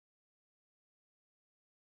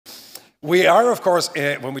We are, of course,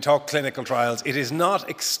 when we talk clinical trials, it is not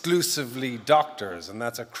exclusively doctors, and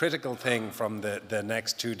that's a critical thing from the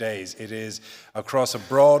next 2 days. It is across a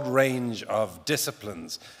broad range of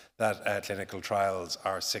disciplines that clinical trials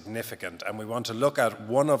are significant, and we want to look at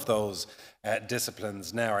one of those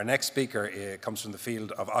disciplines now. Our next speaker comes from the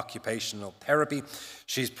field of occupational therapy.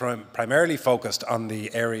 She's primarily focused on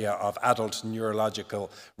the area of adult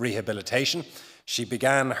neurological rehabilitation. She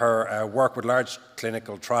began her work with large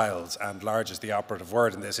clinical trials, and large is the operative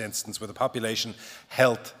word in this instance, with a population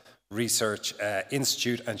health research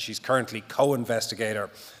institute, and she's currently co-investigator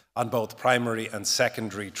on both primary and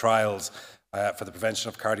secondary trials for the prevention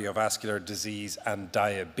of cardiovascular disease and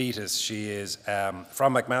diabetes. She is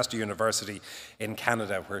from McMaster University in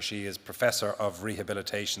Canada, where she is Professor of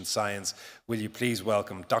Rehabilitation Science. Will you please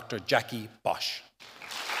welcome Dr. Jackie Bosch.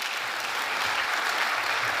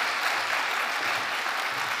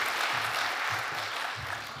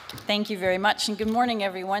 Thank you very much, and good morning,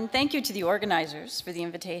 everyone. Thank you to the organizers for the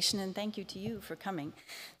invitation, and thank you to you for coming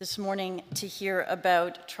this morning to hear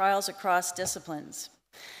about trials across disciplines.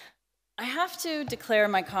 I have to declare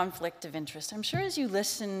my conflict of interest. I'm sure as you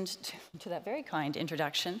listened to that very kind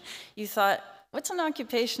introduction, you thought, what's an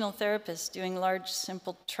occupational therapist doing large,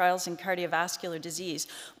 simple trials in cardiovascular disease?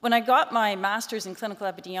 When I got my master's in clinical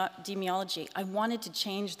epidemiology, I wanted to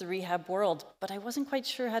change the rehab world, but I wasn't quite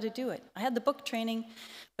sure how to do it. I had the book training,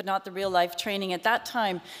 but not the real-life training. At that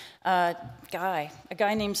time, a guy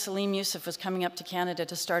named Salim Yusuf was coming up to Canada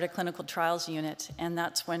to start a clinical trials unit, and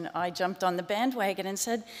that's when I jumped on the bandwagon and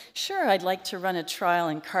said, sure, I'd like to run a trial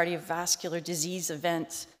in cardiovascular disease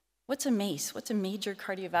events. What's a MACE? What's a major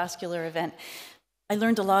cardiovascular event? I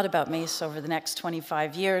learned a lot about MACE over the next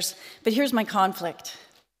 25 years, but here's my conflict.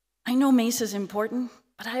 I know MACE is important,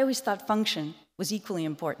 but I always thought function was equally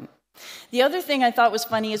important. The other thing I thought was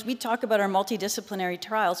funny is we'd talk about our multidisciplinary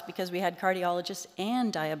trials because we had cardiologists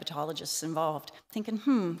and diabetologists involved,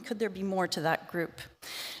 thinking, could there be more to that group?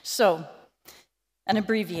 So, an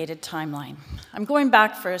abbreviated timeline. I'm going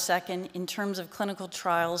back for a second in terms of clinical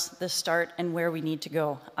trials, the start, and where we need to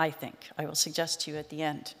go, I think. I will suggest to you at the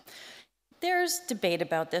end. There's debate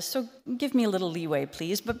about this, so give me a little leeway,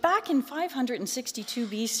 please. But back in 562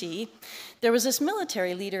 BC, there was this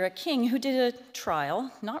military leader, a king, who did a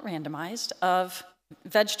trial, not randomized, of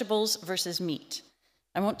vegetables versus meat.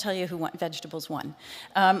 I won't tell you who vegetables won.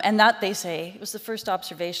 And that, they say, was the first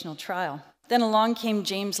observational trial. Then along came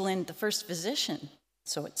James Lind, the first physician,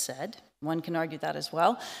 so it said, one can argue that as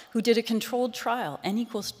well, who did a controlled trial, N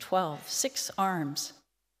equals 12, 6 arms,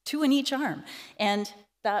 2 in each arm. And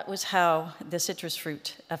that was how the citrus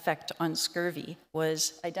fruit effect on scurvy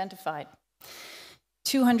was identified.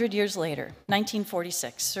 200 years later,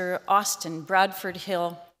 1946, Sir Austin Bradford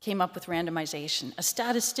Hill came up with randomization, a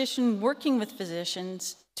statistician working with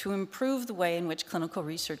physicians to improve the way in which clinical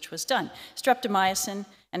research was done, streptomycin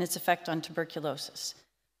and its effect on tuberculosis.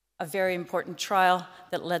 A very important trial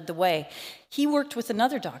that led the way. He worked with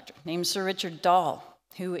another doctor named Sir Richard Dahl,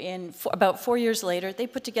 who about 4 years later, they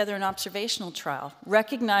put together an observational trial,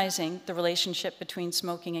 recognizing the relationship between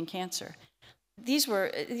smoking and cancer. These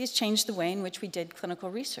changed the way in which we did clinical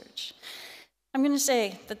research. I'm going to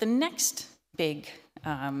say that the next big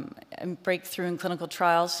breakthrough in clinical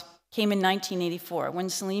trials came in 1984, when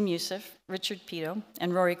Salim Yusuf, Richard Peto,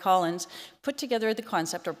 and Rory Collins put together the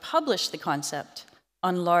concept, or published the concept,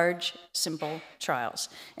 on large, simple trials.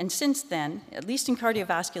 And since then, at least in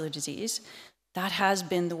cardiovascular disease, that has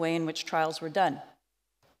been the way in which trials were done.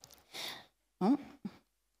 Oh,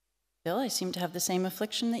 Bill, I seem to have the same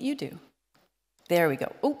affliction that you do. There we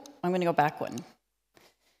go. Oh, I'm going to go back one.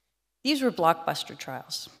 These were blockbuster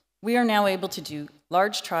trials. We are now able to do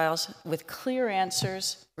large trials with clear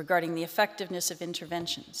answers regarding the effectiveness of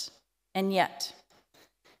interventions. And yet,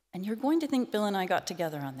 and you're going to think Bill and I got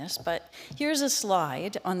together on this, but here's a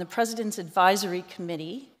slide on the President's Advisory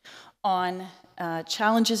Committee on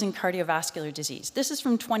challenges in cardiovascular disease. This is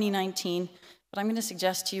from 2019, but I'm going to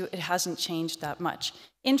suggest to you it hasn't changed that much.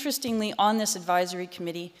 Interestingly, on this advisory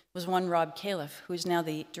committee was one Rob Califf, who is now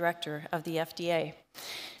the director of the FDA.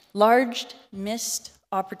 Large missed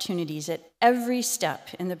opportunities at every step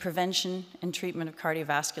in the prevention and treatment of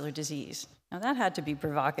cardiovascular disease. Now that had to be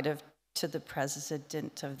provocative to the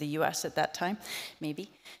president of the US at that time, maybe.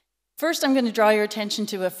 First, I'm going to draw your attention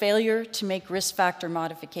to a failure to make risk factor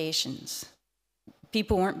modifications.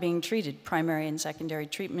 People weren't being treated. Primary and secondary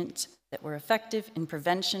treatments that were effective in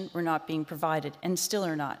prevention were not being provided, and still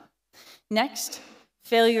are not. Next,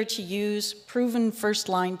 failure to use proven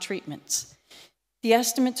first-line treatments. The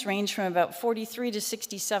estimates range from about 43 to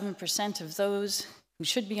 67% of those who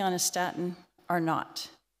should be on a statin are not.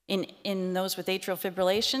 In those with atrial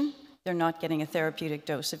fibrillation, they're not getting a therapeutic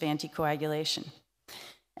dose of anticoagulation.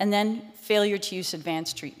 And then failure to use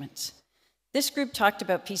advanced treatments. This group talked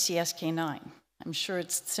about PCSK9. I'm sure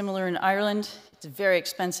it's similar in Ireland. It's very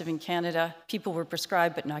expensive in Canada. People were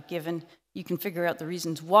prescribed but not given. You can figure out the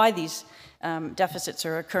reasons why these deficits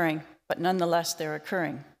are occurring, but nonetheless they're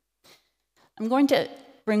occurring. I'm going to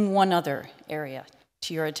bring one other area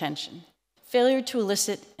to your attention. Failure to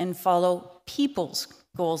elicit and follow people's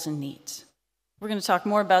goals and needs. We're going to talk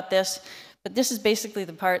more about this, but this is basically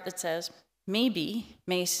the part that says, maybe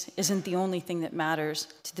MACE isn't the only thing that matters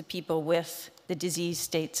to the people with the disease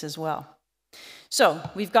states as well. So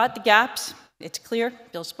we've got the gaps. It's clear.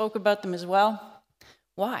 Bill spoke about them as well.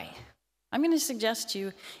 Why? I'm going to suggest to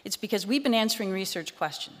you it's because we've been answering research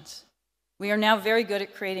questions. We are now very good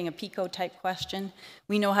at creating a PICO-type question.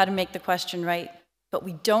 We know how to make the question right, but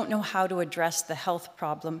we don't know how to address the health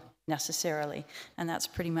problem necessarily. And that's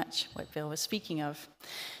pretty much what Bill was speaking of.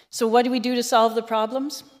 So what do we do to solve the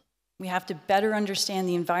problems? We have to better understand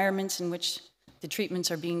the environments in which the treatments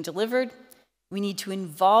are being delivered. We need to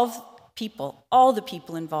involve people, all the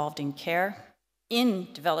people involved in care, in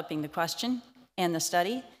developing the question and the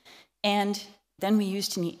study. And then we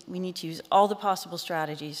need to use all the possible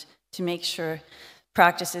strategies to make sure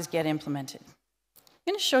practices get implemented.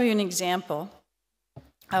 I'm going to show you an example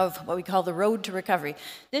of what we call the road to recovery.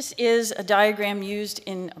 This is a diagram used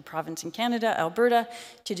in a province in Canada, Alberta,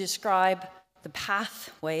 to describe the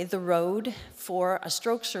pathway, the road for a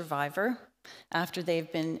stroke survivor after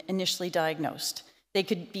they've been initially diagnosed. They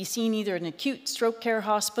could be seen either in an acute stroke care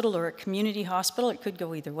hospital or a community hospital. It could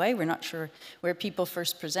go either way. We're not sure where people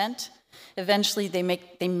first present. Eventually,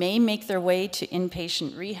 they may make their way to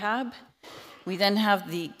inpatient rehab. We then have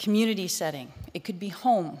the community setting. It could be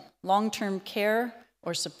home, long-term care,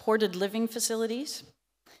 or supported living facilities.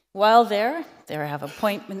 While there, they have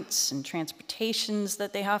appointments and transportations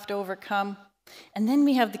that they have to overcome. And then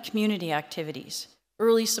we have the community activities,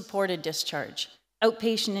 early supported discharge,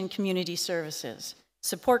 outpatient and community services,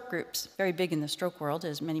 support groups, very big in the stroke world,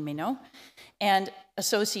 as many may know, and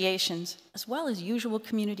associations, as well as usual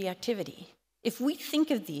community activity. If we think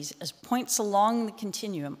of these as points along the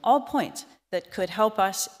continuum, all points that could help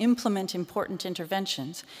us implement important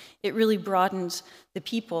interventions, it really broadens the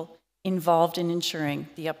people involved in ensuring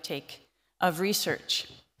the uptake of research.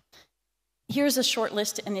 Here's a short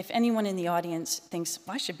list, and if anyone in the audience thinks,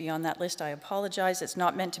 well, I should be on that list, I apologize. It's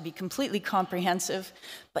not meant to be completely comprehensive,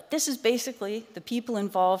 but this is basically the people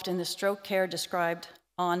involved in the stroke care described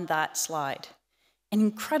on that slide. And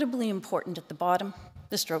incredibly important at the bottom,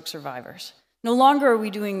 the stroke survivors. No longer are we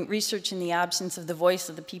doing research in the absence of the voice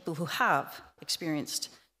of the people who have experienced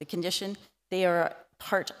the condition. They are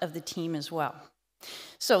part of the team as well.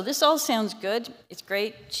 So this all sounds good. It's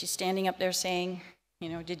great. She's standing up there saying, you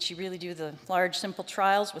know, did she really do the large, simple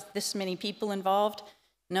trials with this many people involved?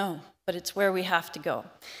 No, but it's where we have to go.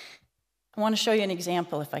 I want to show you an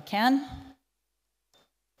example if I can.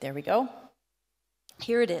 There we go.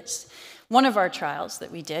 Here it is. One of our trials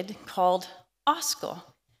that we did called OSCO.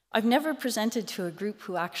 I've never presented to a group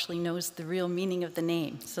who actually knows the real meaning of the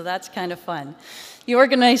name, so that's kind of fun. You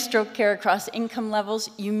organize stroke care across income levels.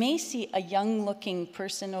 You may see a young-looking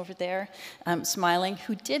person over there smiling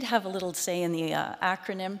who did have a little say in the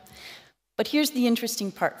acronym. But here's the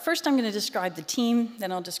interesting part. First, I'm going to describe the team,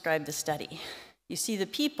 then I'll describe the study. You see the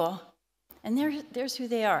people, and there's who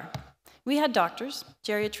they are. We had doctors,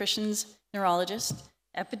 geriatricians, neurologists,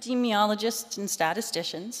 epidemiologists, and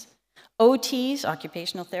statisticians, OTs,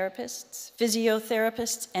 occupational therapists,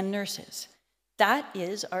 physiotherapists, and nurses. That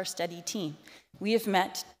is our study team. We have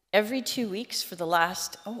met every 2 weeks for the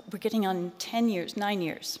last, we're getting on 9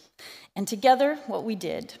 years. And together, what we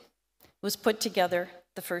did was put together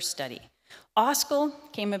the first study. OSCL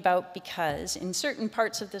came about because in certain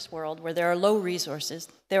parts of this world where there are low resources,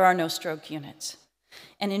 there are no stroke units.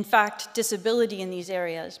 And in fact, disability in these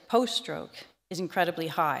areas post-stroke is incredibly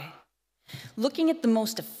high. Looking at the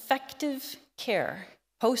most effective care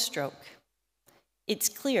post-stroke, it's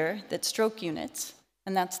clear that stroke units,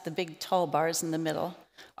 and that's the big tall bars in the middle,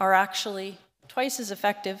 are actually twice as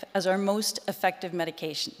effective as our most effective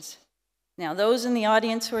medications. Now, those in the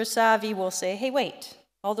audience who are savvy will say, hey, wait,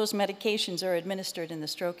 all those medications are administered in the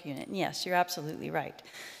stroke unit. And yes, you're absolutely right.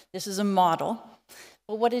 This is a model.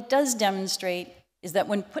 But what it does demonstrate is that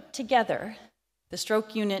when put together, the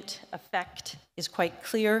stroke unit effect is quite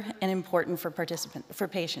clear and important for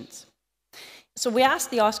patients. So we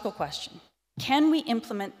asked the OSCO question, can we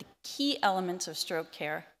implement the key elements of stroke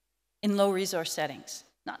care in low resource settings?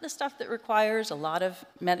 Not the stuff that requires a lot of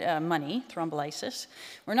money, thrombolysis.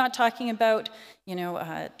 We're not talking about,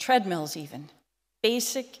 treadmills even.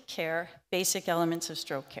 Basic care, basic elements of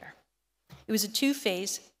stroke care. It was a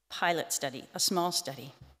 2-phase pilot study, a small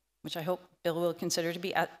study, which I hope Bill will consider to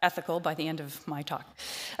be ethical by the end of my talk.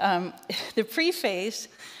 The pre-phase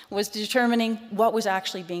was determining what was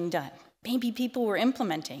actually being done. Maybe people were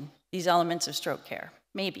implementing these elements of stroke care,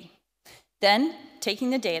 maybe. Then, taking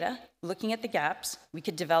the data, looking at the gaps, we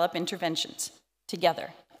could develop interventions together,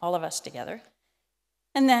 all of us together.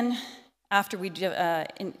 And then, after we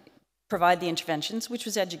provide the interventions, which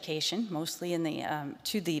was education, mostly in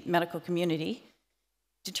to the medical community,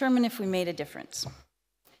 determine if we made a difference.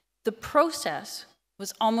 The process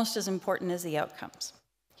was almost as important as the outcomes.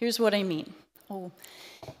 Here's what I mean.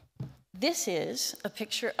 This is a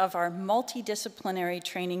picture of our multidisciplinary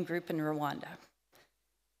training group in Rwanda.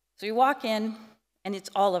 So you walk in, and it's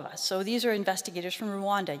all of us. So these are investigators from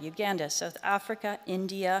Rwanda, Uganda, South Africa,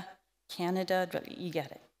 India, Canada, you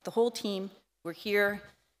get it. The whole team, we're here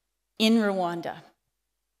in Rwanda.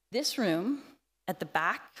 This room, at the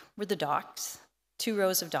back were the docs, 2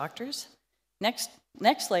 rows of doctors. Next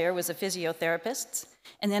layer was the physiotherapists,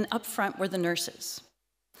 and then up front were the nurses.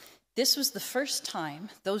 This was the first time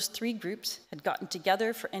those 3 groups had gotten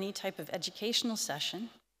together for any type of educational session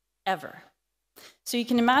ever. So you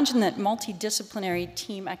can imagine that multidisciplinary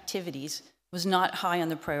team activities was not high on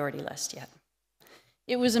the priority list yet.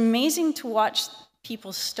 It was amazing to watch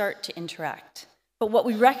people start to interact, but what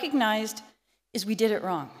we recognized is we did it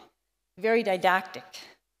wrong. Very didactic.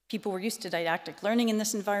 People were used to didactic learning in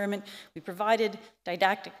this environment. We provided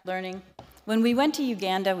didactic learning. When we went to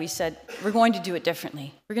Uganda, we said, we're going to do it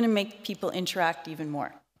differently. We're going to make people interact even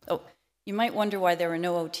more. Oh, you might wonder why there were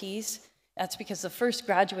no OTs. That's because the first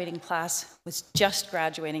graduating class was just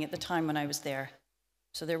graduating at the time when I was there.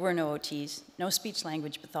 So there were no OTs, no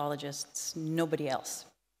speech-language pathologists, nobody else.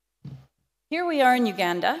 Here we are in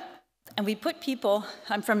Uganda, and we put people,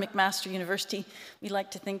 I'm from McMaster University, we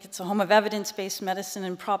like to think it's a home of evidence-based medicine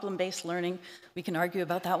and problem-based learning. We can argue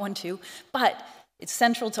about that one too, but it's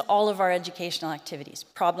central to all of our educational activities,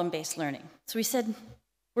 problem-based learning. So we said,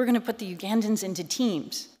 we're going to put the Ugandans into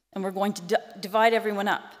teams, and we're going to divide everyone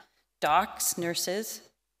up, docs, nurses,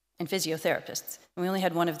 and physiotherapists. And we only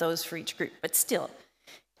had one of those for each group, but still,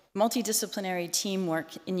 multidisciplinary teamwork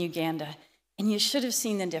in Uganda. And you should have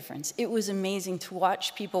seen the difference. It was amazing to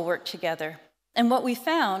watch people work together. And what we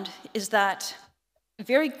found is that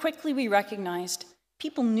very quickly we recognized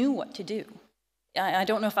people knew what to do. I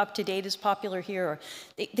don't know if up-to-date is popular here, or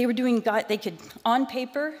they were doing, they could, on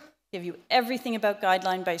paper, give you everything about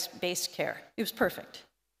guideline-based care. It was perfect.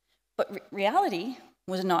 But reality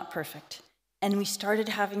was not perfect. And we started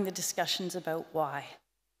having the discussions about why.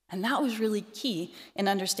 And that was really key in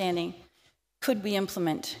understanding, could we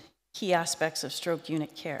implement key aspects of stroke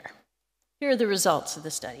unit care? Here are the results of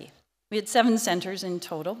the study. We had 7 centers in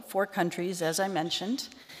total, 4 countries, as I mentioned.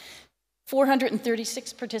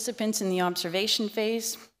 436 participants in the observation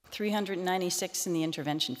phase, 396 in the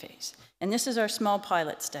intervention phase. And this is our small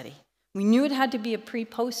pilot study. We knew it had to be a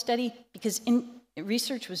pre-post study because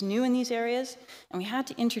research was new in these areas, and we had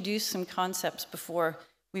to introduce some concepts before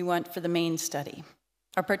we went for the main study.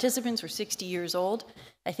 Our participants were 60 years old,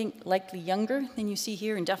 I think likely younger than you see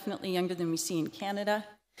here, and definitely younger than we see in Canada.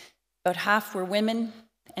 About half were women,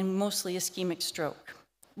 and mostly ischemic stroke.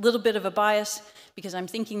 A little bit of a bias, because I'm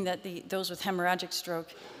thinking that those with hemorrhagic stroke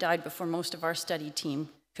died before most of our study team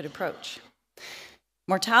could approach.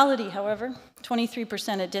 Mortality, however,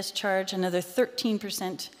 23% at discharge, another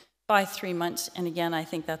 13% by 3 months, and again, I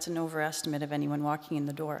think that's an overestimate of anyone walking in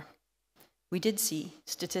the door. We did see,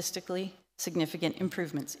 statistically, significant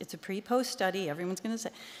improvements. It's a pre-post study, everyone's going to say,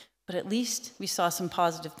 but at least we saw some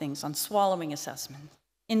positive things on swallowing assessment,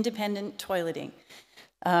 independent toileting,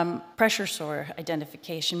 pressure sore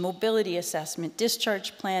identification, mobility assessment,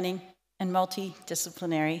 discharge planning, and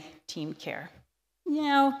multidisciplinary team care.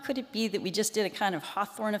 Now, could it be that we just did a kind of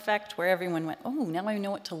Hawthorne effect where everyone went, oh, now I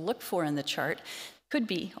know what to look for in the chart? Could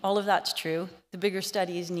be, all of that's true. The bigger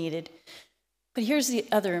study is needed. But here's the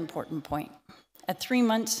other important point. At 3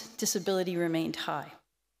 months, disability remained high.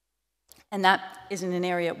 And that is in an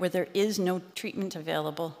area where there is no treatment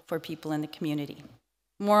available for people in the community.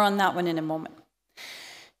 More on that one in a moment.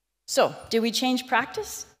 So, did we change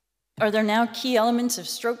practice? Are there now key elements of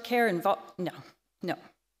stroke care involved? No,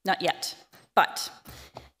 not yet. But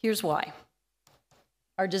here's why.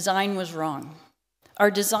 Our design was wrong.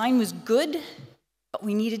 Our design was good, but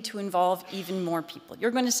we needed to involve even more people.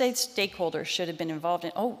 You're going to say stakeholders should have been involved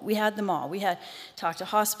in, oh, we had them all. We had talked to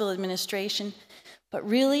hospital administration. But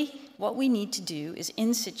really, what we need to do is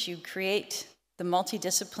in situ create the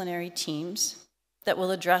multidisciplinary teams that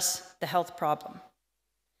will address the health problem.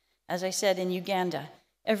 As I said, in Uganda,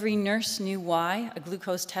 every nurse knew why a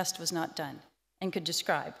glucose test was not done. and could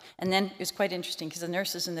describe. And then it was quite interesting because the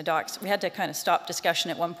nurses and the docs, we had to kind of stop discussion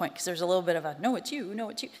at one point because there's a little bit of a, no, it's you, no,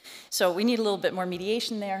 it's you. So we need a little bit more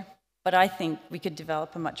mediation there, but I think we could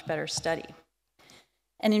develop a much better study.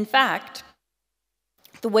 And in fact,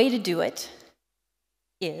 the way to do it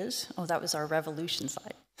is, oh, that was our revolution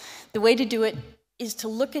slide. The way to do it is to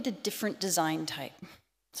look at a different design type.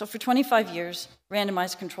 So for 25 years,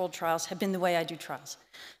 randomized controlled trials have been the way I do trials.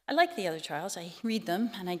 I like the other trials, I read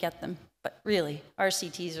them and I get them, but really,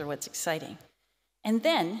 RCTs are what's exciting. And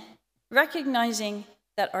then, recognizing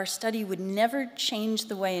that our study would never change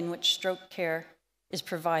the way in which stroke care is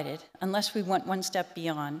provided unless we went one step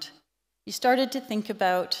beyond, you started to think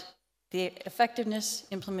about the effectiveness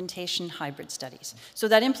implementation hybrid studies. So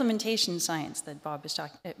that implementation science that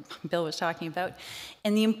Bill was talking about,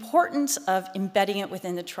 and the importance of embedding it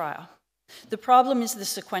within the trial. The problem is the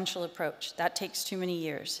sequential approach. That takes too many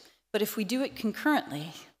years. But if we do it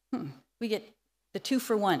concurrently, we get the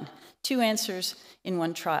 2-for-1, 2 answers in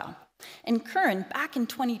one trial. And Curran, back in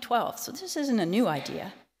 2012, so this isn't a new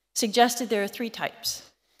idea, suggested there are 3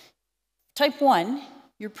 types. Type 1,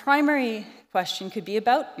 your primary question could be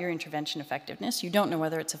about your intervention effectiveness. You don't know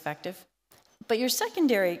whether it's effective. But your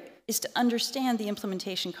secondary is to understand the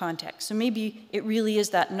implementation context. So maybe it really is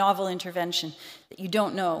that novel intervention that you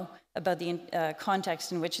don't know about the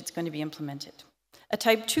context in which it's going to be implemented. A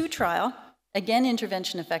type 2 trial, again,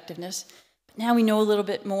 intervention effectiveness. But now we know a little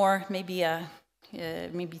bit more, maybe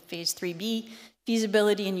phase 3B,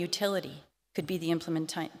 feasibility and utility could be the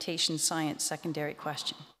implementation science secondary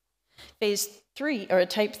question. Phase 3, or a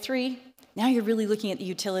type 3, now you're really looking at the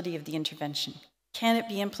utility of the intervention. Can it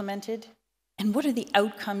be implemented? And what are the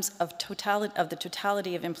outcomes of the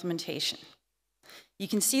totality of implementation? You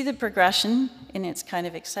can see the progression, and it's kind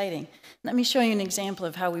of exciting. Let me show you an example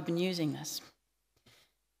of how we've been using this.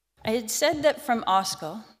 I had said that from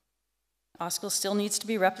OSCL still needs to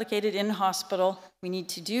be replicated in hospital. We need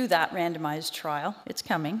to do that randomized trial. It's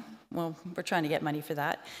coming. Well, we're trying to get money for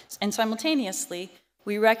that. And simultaneously,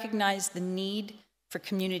 we recognize the need for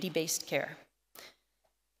community-based care.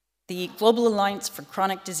 The Global Alliance for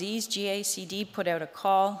Chronic Disease, GACD, put out a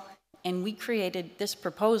call, and we created this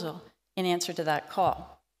proposal in answer to that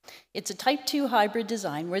call. It's a type 2 hybrid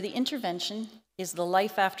design where the intervention is the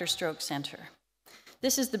Life After Stroke Center.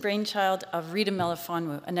 This is the brainchild of Rita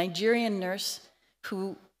Melifonwu, a Nigerian nurse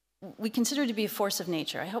who we consider to be a force of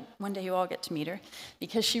nature. I hope one day you all get to meet her,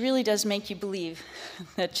 because she really does make you believe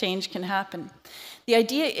that change can happen. The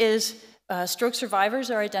idea is stroke survivors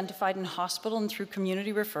are identified in hospital and through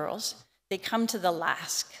community referrals. They come to the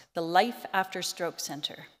LASC, the Life After Stroke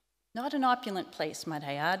Center. Not an opulent place, might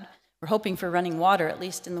I add. We're hoping for running water, at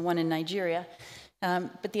least in the one in Nigeria.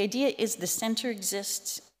 But the idea is the center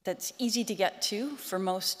exists that's easy to get to for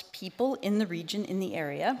most people in the region, in the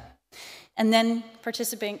area. And then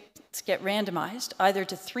participants get randomized either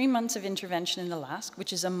to 3 months of intervention in the LASC,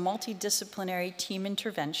 which is a multidisciplinary team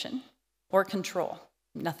intervention, or control,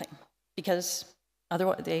 nothing, because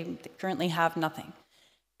otherwise they currently have nothing.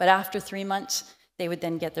 But after 3 months, they would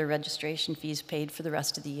then get their registration fees paid for the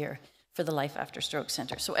rest of the year for the Life After Stroke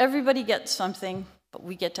Center. So everybody gets something, but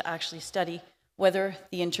we get to actually study whether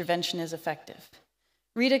the intervention is effective.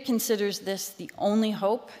 Rita considers this the only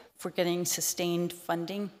hope for getting sustained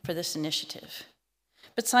funding for this initiative.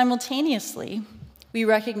 But simultaneously, we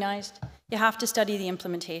recognized you have to study the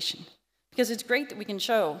implementation, because it's great that we can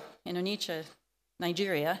show in Onitsha,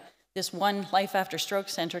 Nigeria, this one Life After Stroke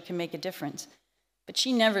Center can make a difference. But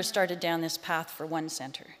she never started down this path for one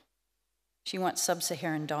center. She wants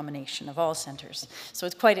sub-Saharan domination of all centers. So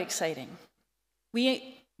it's quite exciting.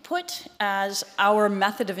 We put as our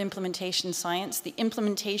method of implementation science the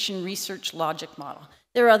implementation research logic model.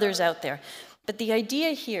 There are others out there. But the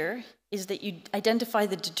idea here is that you identify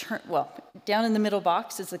the down in the middle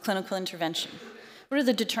box is the clinical intervention. What are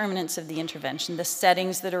the determinants of the intervention? The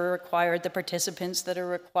settings that are required, the participants that are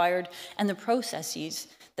required, and the processes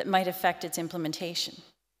that might affect its implementation.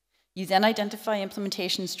 You then identify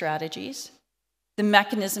implementation strategies, the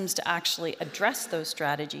mechanisms to actually address those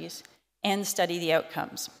strategies, and study the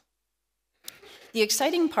outcomes. The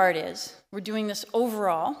exciting part is we're doing this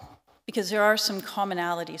overall because there are some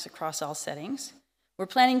commonalities across all settings. We're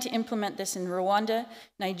planning to implement this in Rwanda,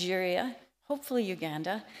 Nigeria, hopefully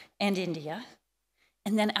Uganda, and India,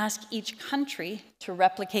 and then ask each country to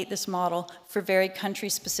replicate this model for very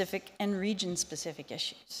country-specific and region-specific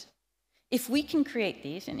issues. If we can create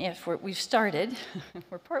these, and if we've started,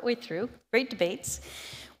 we're partway through, great debates,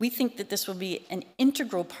 we think that this will be an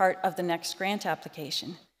integral part of the next grant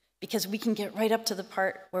application, because we can get right up to the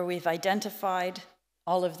part where we've identified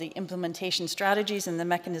all of the implementation strategies and the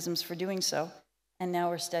mechanisms for doing so, and now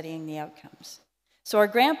we're studying the outcomes. So our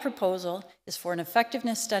grant proposal is for an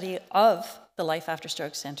effectiveness study of the Life After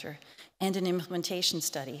Stroke Center and an implementation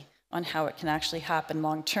study on how it can actually happen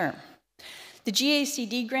long term. The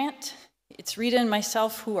GACD grant, it's Rita and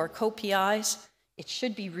myself who are co-PIs. It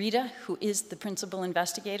should be Rita who is the principal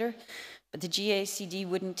investigator, but the GACD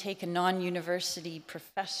wouldn't take a non-university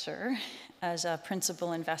professor as a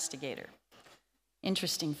principal investigator.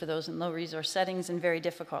 Interesting for those in low resource settings and very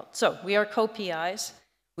difficult. So we are co-PIs.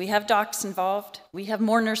 We have docs involved. We have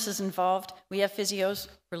more nurses involved. We have physios.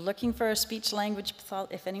 We're looking for a speech language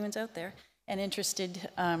pathologist. If anyone's out there and interested,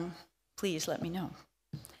 please let me know.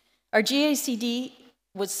 Our GACD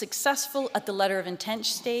was successful at the letter of intent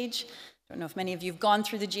stage. I don't know if many of you have gone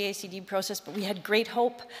through the GACD process, but we had great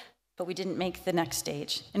hope, but we didn't make the next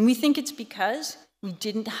stage. And we think it's because we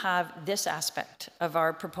didn't have this aspect of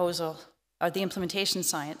our proposal, or the implementation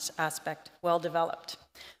science aspect, well developed.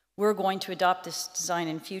 We're going to adopt this design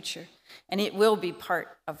in future, and it will be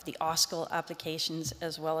part of the OSCL applications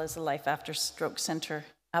as well as the Life After Stroke Center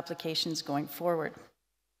applications going forward.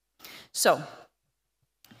 So,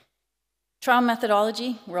 trial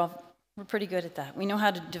methodology, we're pretty good at that. We know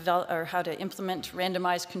how to develop or how to implement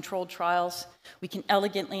randomized controlled trials. We can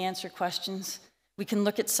elegantly answer questions. We can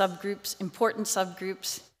look at subgroups, important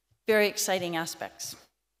subgroups, very exciting aspects.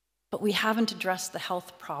 But we haven't addressed the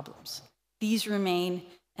health problems. These remain,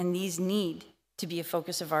 and these need to be a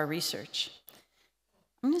focus of our research.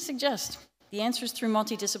 I'm going to suggest the answers through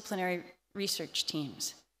multidisciplinary research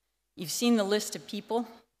teams. You've seen the list of people,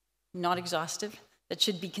 not exhaustive, that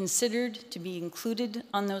should be considered to be included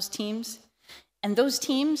on those teams. And those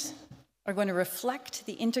teams are going to reflect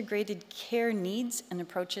the integrated care needs and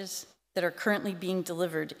approaches that are currently being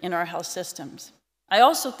delivered in our health systems. I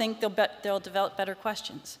also think they'll develop better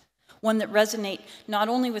questions, one that resonate not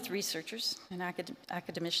only with researchers and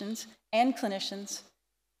academicians and clinicians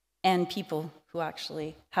and people who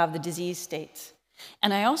actually have the disease states.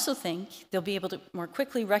 And I also think they'll be able to more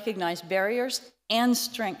quickly recognize barriers and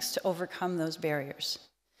strengths to overcome those barriers.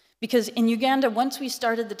 Because in Uganda, once we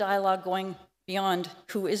started the dialogue going beyond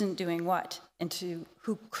who isn't doing what and to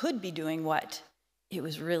who could be doing what, it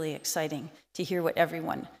was really exciting to hear what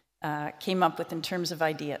everyone came up with in terms of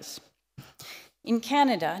ideas. In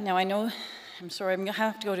Canada, now I know, I'm sorry, I'm going to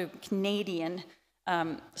have to go to Canadian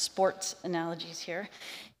sports analogies here.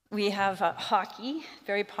 We have hockey,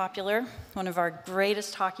 very popular. One of our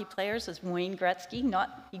greatest hockey players is Wayne Gretzky.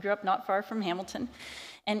 He grew up not far from Hamilton.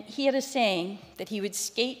 And he had a saying that he would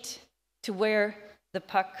skate to where the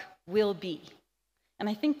puck will be. And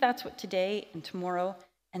I think that's what today and tomorrow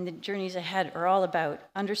and the journeys ahead are all about,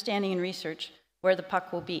 understanding and research where the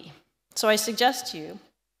puck will be. So I suggest to you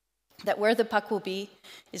that where the puck will be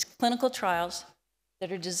is clinical trials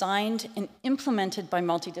that are designed and implemented by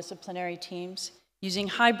multidisciplinary teams using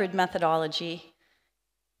hybrid methodology.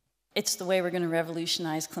 It's the way we're going to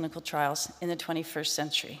revolutionize clinical trials in the 21st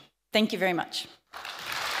century. Thank you very much.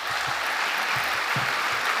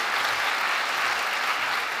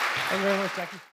 Thank you very much, Jackie.